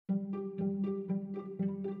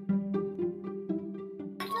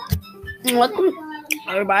Welcome,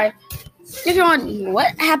 everybody. If you're wondering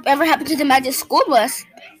ever happened to the Magic School Bus,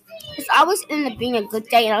 it's always ended up being a good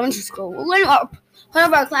day in elementary school. When part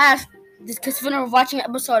of our class, because when we're watching an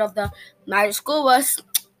episode of the Magic School Bus,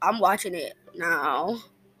 I'm watching it now.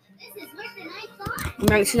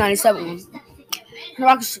 1997.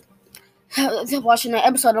 Watching the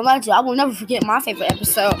episode of Magic, I will never forget my favorite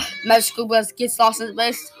episode. Magic School Bus gets lost in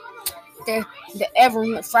space. The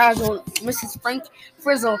ever fragile Mrs. Frank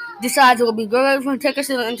Frizzle decides it will be good to take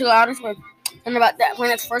us into outer space and about that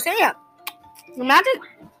planet's first hand. The Magic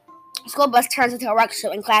School Bus turns into a rocket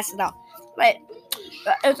ship and clashes off. But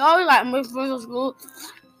it's always like Miss Frizzle's school.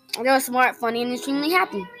 They were smart, funny, and extremely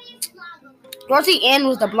happy. Dorothy Ann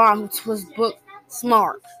was the blonde who was book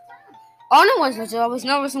smart. Arnold was always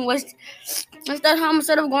nervous and wished instead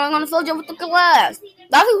of going on the field trip with the class.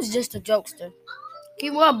 Thought he was just a jokester. He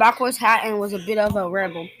wore a backwards hat and was a bit of a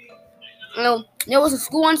rebel. There was a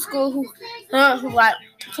school who like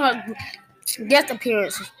guest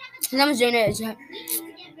appearances. Her name was Janet.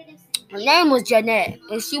 Her name was Janet,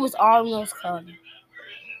 and she was Arnold's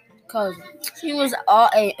cousin. She was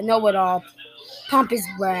a know-it-all, pompous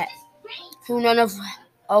brat who none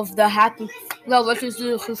of the happy lovers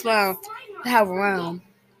who found to have around.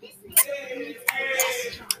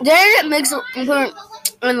 Janet makes an important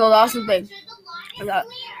in the Lost in Space. The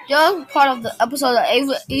other part of the episode that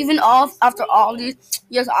even after all these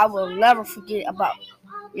years I will never forget about.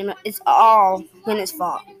 It's all Bennett's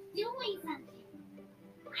fault.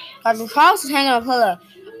 As the house is hanging on a pillow,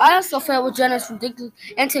 I also felt with Jenna's ridiculous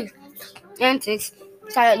antics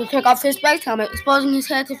decided to take off his space helmet, exposing his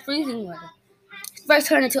head to freezing weather. His face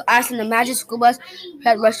turned into ice and the Magic School Bus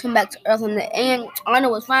had rushed him back to Earth in the end.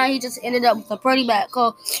 Arnold was fine, he just ended up with a pretty bad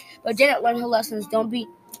cold. But Janet learned her lessons. Don't be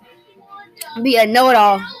a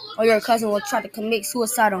know-it-all, or your cousin will try to commit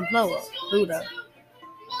suicide on Pluto.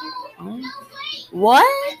 What?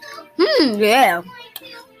 Yeah.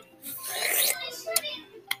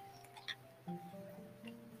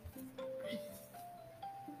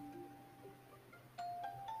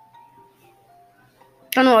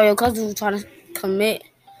 I know your cousin will try to commit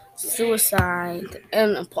suicide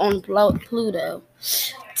on Pluto.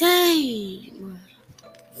 Dang.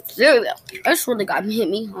 That's really hit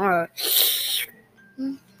me hard.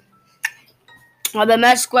 The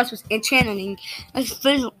Magic Quest was enchanting.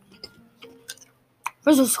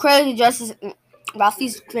 Frizzle's crazy dresses about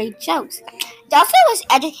these great jokes. It also was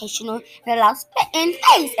educational and allowed in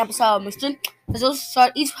space episode. Mr. Frizzle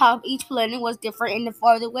showed each planet was different and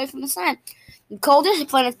farther away from the sun. The coldest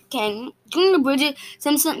planet became Junior Bridget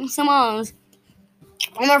Simmons.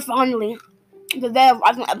 More fondly, the day of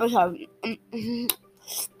watching the episode.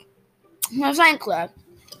 The science club.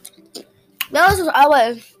 Those was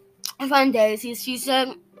always fun days. She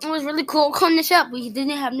said it was really cool coming to shop. We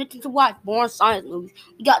didn't have nothing to watch. Boring science movies.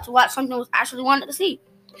 We got to watch something we actually wanted to see.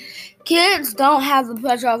 Kids don't have the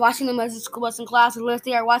pleasure of watching the Magic School Bus in class unless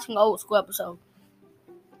they are watching old school episodes.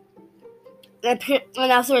 And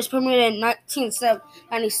that series premiered in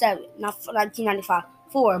 1997, not 1995,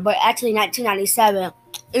 but actually 1997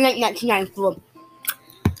 and 1994.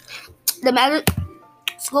 The Magic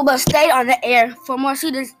School Bus stayed on the air for more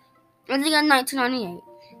seasons until 1998.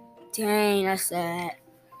 Dang, that's sad.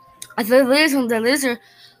 The Lizard,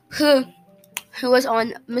 who was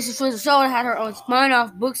on Mrs. Frizzle's show, had her own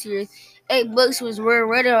spin-off book series. 8 books were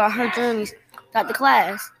written about her journeys throughout the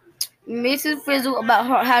class. Mrs. Frizzle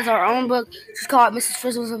has her own book. She's called Mrs.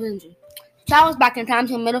 Frizzle's Adventure. She travels back in time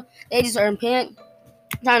to the Middle Ages or in trying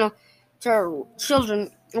to tell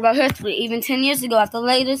children about history. Even 10 years ago, after the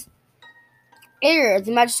latest era,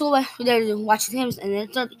 the Magic School Bus watches him and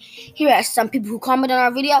then here are some people who commented on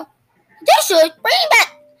our video. They should bring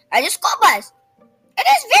back Magic School Bus. It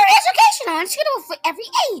is very educational and suitable for every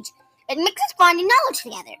age. It makes us finding knowledge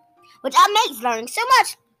together, which makes learning so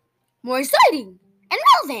much more exciting and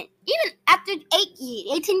relevant. Even after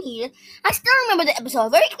 18 years, I still remember the episode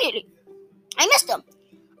very clearly. I missed them.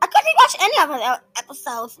 I couldn't watch any of the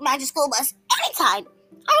episodes of Magic School Bus anytime.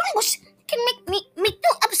 I really wish they can make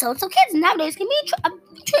new episodes so kids nowadays can be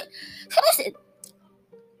listen.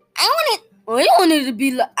 I want it to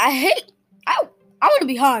be like, I want to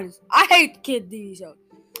be honest. I hate the kid TV shows.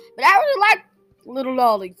 But I really like Little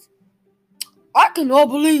Lollies. I cannot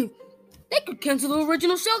believe they could cancel the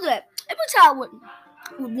original show that every child would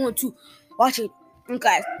want to watch it in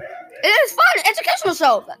class. It is fun, educational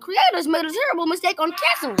show. The creators made a terrible mistake on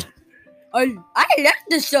canceling. I like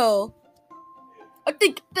the show. I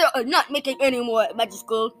think they are not making any more Magic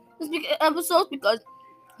School episodes because,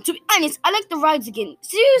 to be honest, I like the rides again.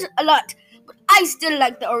 Series a lot, but I still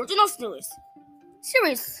like the original series.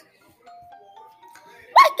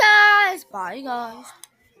 Bye, guys. Bye, guys.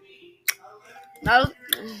 No.